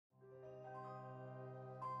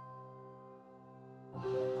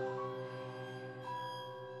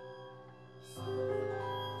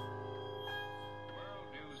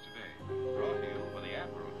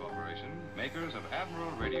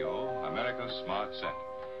Admiral Radio, America's smart set.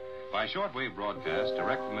 By shortwave broadcast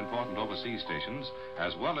direct from important overseas stations,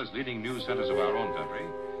 as well as leading news centers of our own country,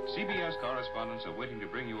 CBS correspondents are waiting to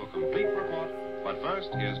bring you a complete report. But first,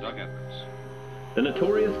 here's Doug Edwards. The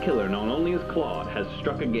notorious killer known only as Claude has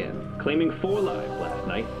struck again, claiming 4 lives last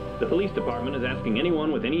night. The police department is asking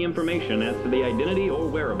anyone with any information as to the identity or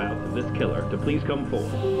whereabouts of this killer to please come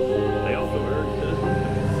forward. They also urge citizens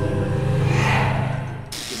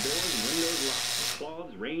to keep the doors and windows locked as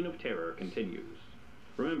Claude's reign of terror continues.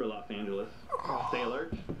 Remember, Los Angeles, stay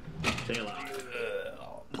alert, stay alive.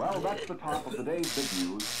 Well, that's the top of the day's big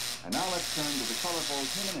news. And now let's turn to the colorful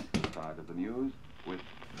humanistic side of the news with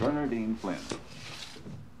Bernardine Flynn.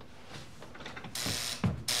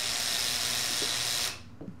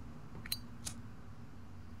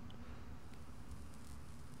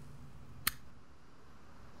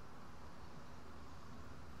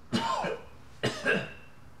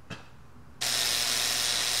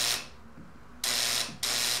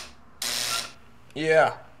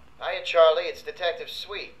 Yeah. Hiya, Charlie. It's Detective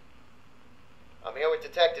Sweet. I'm here with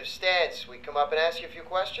Detective Stan. Sweet, come up and ask you a few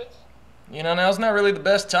questions? You know, now's not really the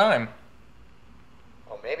best time.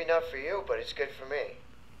 Well, maybe not for you, but it's good for me.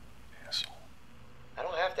 Asshole. I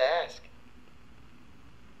don't have to ask.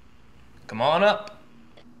 Come on up.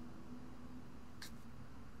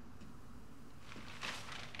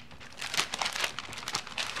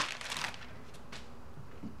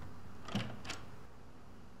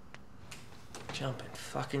 Jumping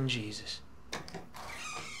fucking Jesus.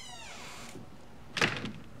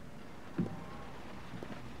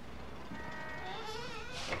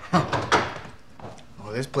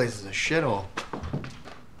 Oh, this place is a shithole.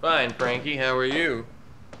 Fine, Frankie. How are you?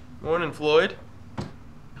 Morning, Floyd.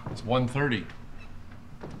 It's 1:30.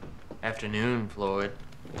 Afternoon, Floyd.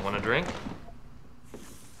 You want a drink?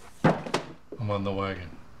 I'm on the wagon.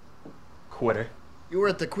 Quitter. You were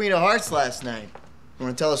at the Queen of Hearts last night. You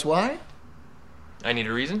want to tell us why? I need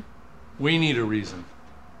a reason? We need a reason.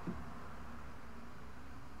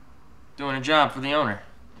 Doing a job for the owner.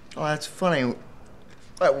 Oh, that's funny.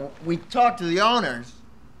 But we talked to the owners.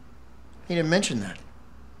 He didn't mention that.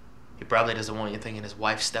 He probably doesn't want you thinking his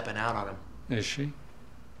wife's stepping out on him. Is she?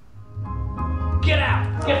 Get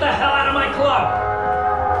out! Get the hell out of my club!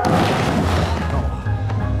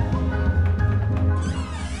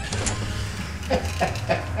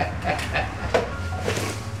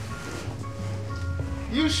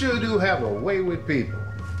 You sure do have a way with people.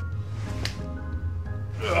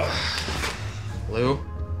 Lou?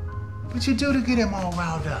 What'd you do to get him all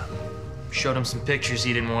riled up? Showed him some pictures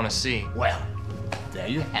he didn't want to see. Well, there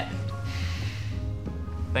you have it.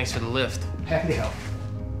 Thanks for the lift. Happy to help.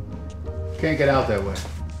 Can't get out that way.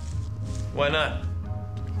 Why not?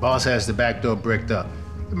 Boss has the back door bricked up.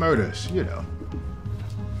 The murders, you know.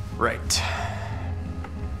 Right.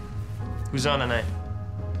 Who's on tonight?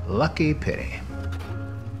 Lucky Pity.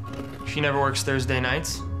 She never works Thursday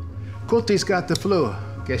nights? Cooley's got the flu.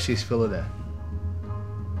 Guess she's full of that.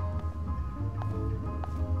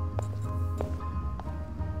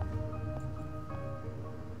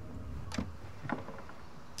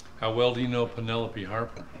 How well do you know Penelope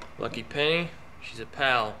Harper? Lucky Penny? She's a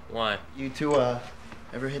pal. Why? You two,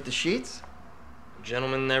 ever hit the sheets? A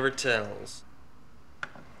gentleman never tells.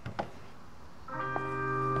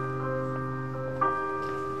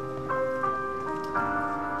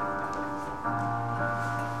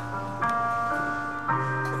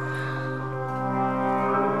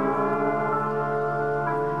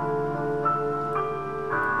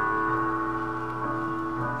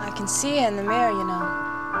 I can see you in the mirror, you know.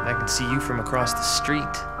 I can see you from across the street.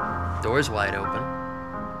 Door's wide open.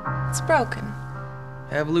 It's broken.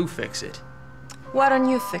 Have Lou fix it. Why don't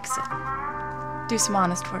you fix it? Do some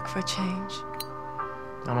honest work for a change.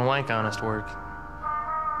 I don't like honest work.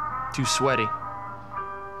 Too sweaty.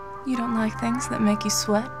 You don't like things that make you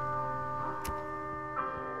sweat?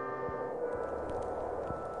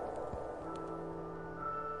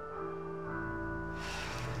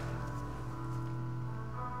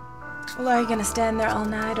 Well, are you gonna stand there all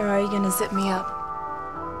night, or are you gonna zip me up?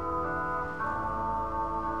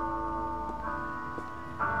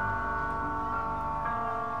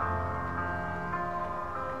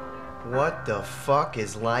 What the fuck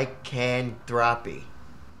is lycanthropy?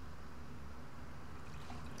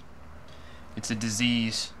 It's a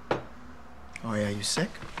disease. Oh yeah, you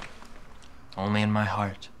sick? Only in my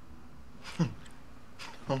heart.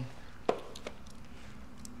 Well,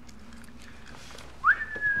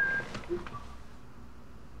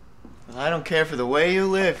 I don't care for the way you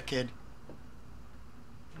live, kid.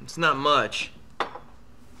 It's not much.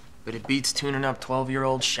 But it beats tuning up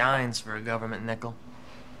 12-year-old shines for a government nickel.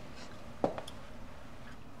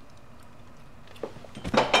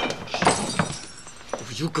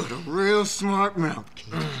 You got a real smart mouth,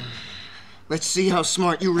 kid. Let's see how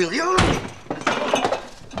smart you really are.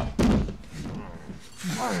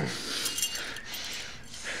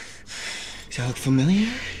 Does that look familiar?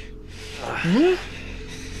 Hmm?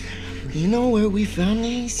 You know where we found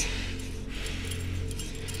these?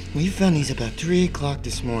 We found these about 3 o'clock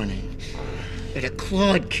this morning. At a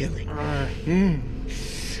Claude killing.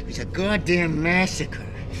 It was a goddamn massacre.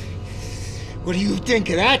 What do you think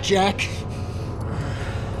of that, Jack?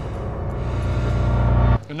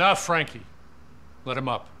 Enough, Frankie. Let him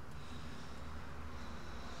up.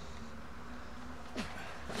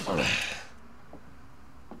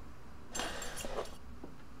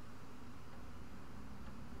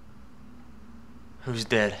 Who's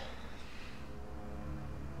dead?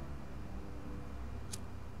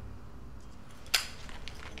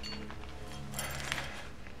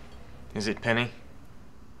 Is it Penny?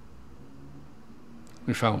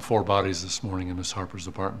 We found 4 bodies this morning in Miss Harper's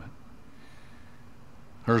apartment.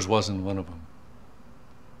 Hers wasn't one of them.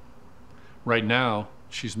 Right now,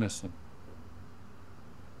 she's missing.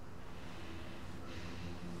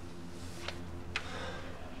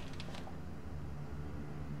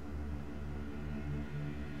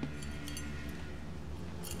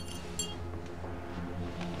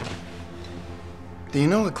 Do you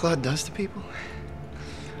know what Claude does to people?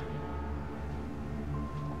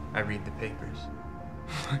 I read the papers.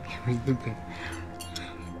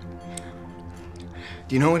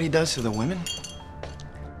 Do you know what he does to the women?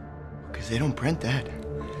 Because they don't print that.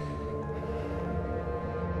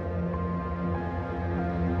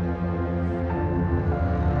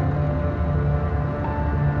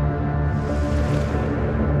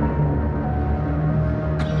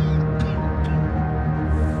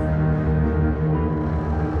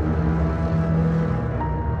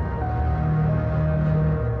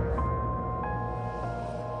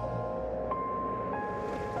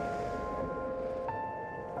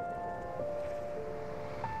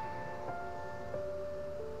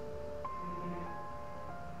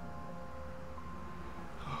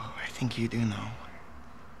 I think you do know.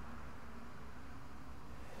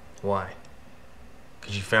 Why?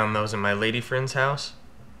 Because you found those in my lady friend's house?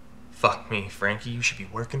 Fuck me, Frankie. You should be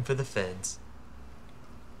working for the feds.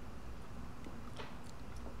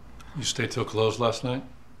 You stayed till close last night?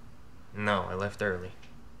 No, I left early.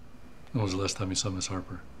 When was the last time you saw Miss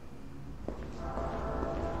Harper?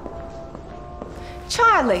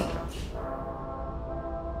 Charlie!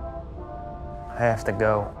 I have to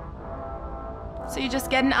go. So you just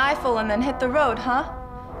get an eyeful and then hit the road, huh?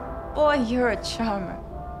 Boy, you're a charmer.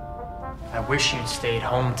 I wish you'd stayed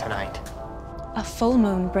home tonight. A full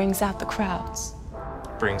moon brings out the crowds.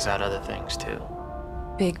 Brings out other things, too.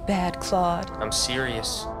 Big bad Claude. I'm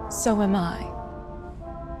serious. So am I.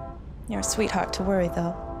 You're a sweetheart to worry,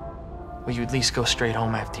 though. Will you at least go straight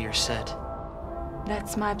home after your set?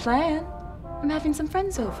 That's my plan. I'm having some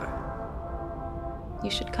friends over.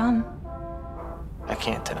 You should come. I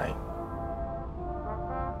can't tonight.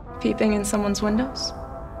 Peeping in someone's windows?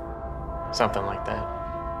 Something like that.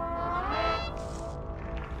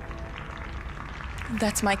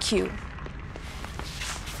 That's my cue.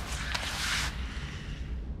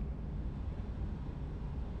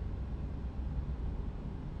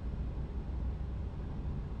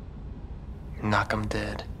 Knock 'em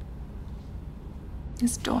dead.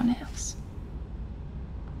 His doornails.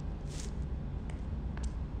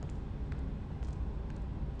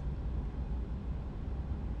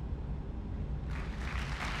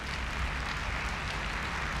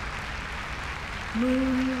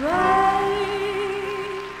 Moonlight,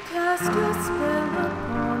 cast your spell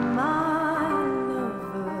upon my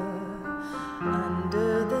lover.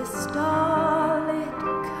 Under the starlit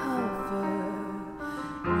cover,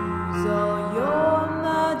 use all your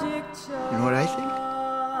magic charms. You know what I think?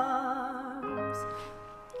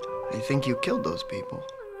 I think you killed those people.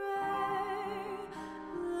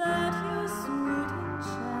 Let your sweet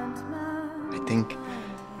enchantment. I think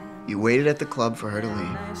you waited at the club for her to leave.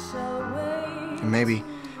 I shall wait. And maybe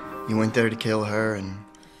you went there to kill her and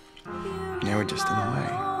they were just in the way.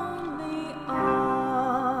 Lonely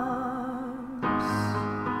arms.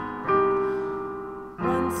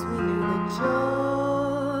 Once we knew the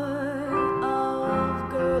joy of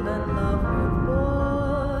girl in love with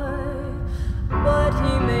boy, but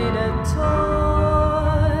he made a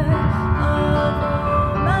toy of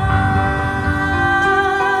romance.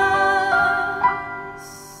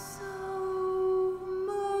 So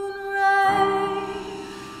moonray,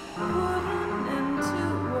 put an end to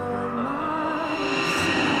our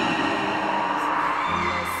lives.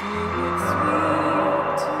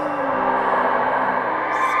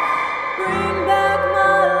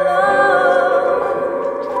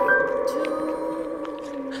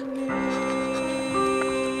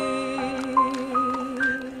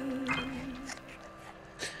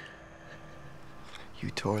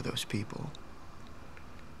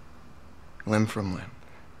 limb from limb.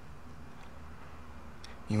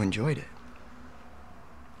 You enjoyed it.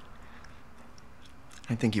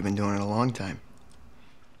 I think you've been doing it a long time.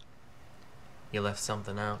 You left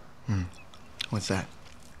something out. What's that?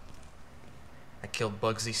 I killed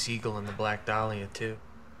Bugsy Siegel and the Black Dahlia, too.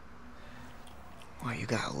 Well, you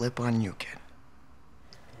got a lip on you, kid.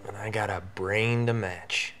 And I got a brain to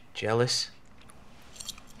match. Jealous?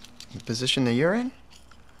 The position that you're in?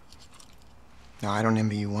 No, I don't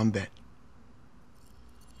envy you one bit.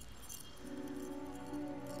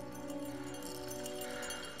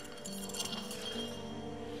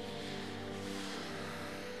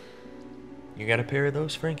 You got a pair of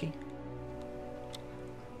those, Frankie?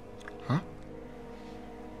 Huh?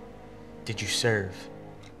 Did you serve?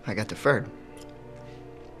 I got deferred.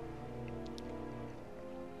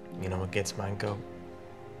 You know what gets my goat?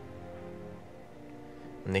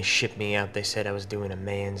 When they shipped me out, they said I was doing a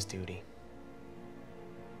man's duty.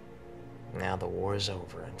 Now the war's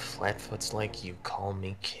over, and flatfoots like you call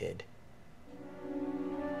me kid.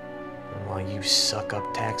 And while you suck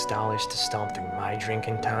up tax dollars to stomp through my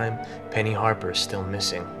drinking time, Penny Harper is still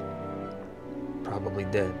missing. Probably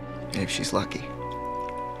dead. If she's lucky.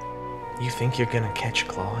 You think you're gonna catch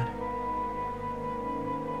Claude?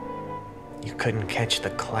 You couldn't catch the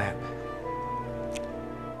clap.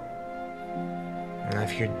 Now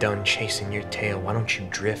if you're done chasing your tail, why don't you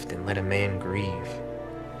drift and let a man grieve?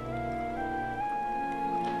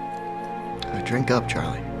 Drink up,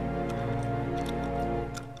 Charlie.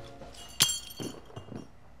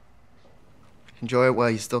 Enjoy it while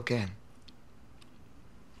you still can.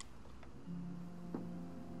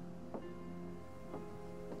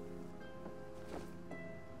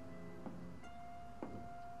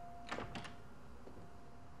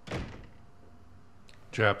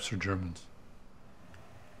 Japs or Germans?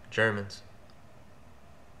 Germans.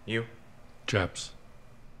 You? Japs.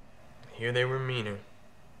 Here they were meaner.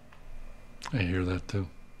 I hear that too.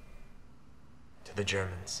 To the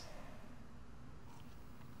Germans.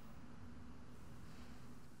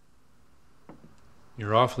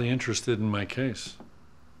 You're awfully interested in my case.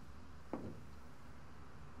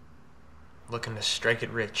 Looking to strike it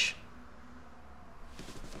rich.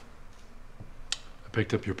 I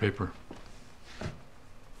picked up your paper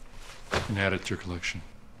and add it to your collection.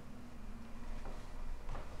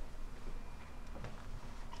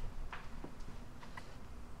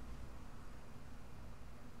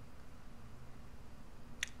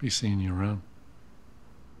 Be seeing you around.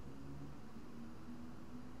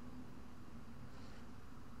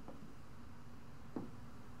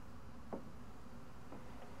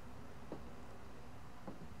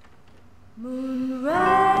 Moon ray,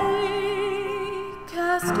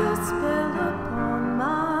 cast your spell upon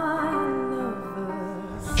my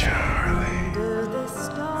lover. Charlie. Under the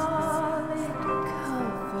starlit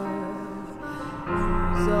cover,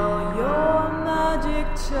 use all your magic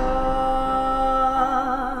charms.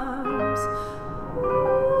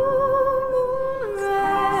 Moon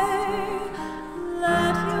ray,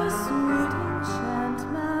 let your sweet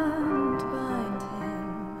enchantment bind him.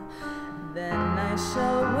 Then I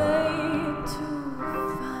shall wait.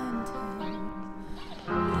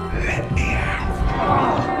 Let me out.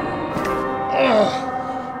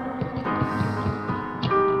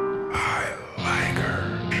 I like her,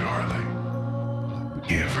 Charlie.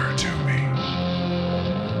 Give her to me.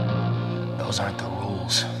 Those aren't the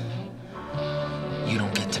rules. You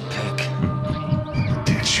don't get to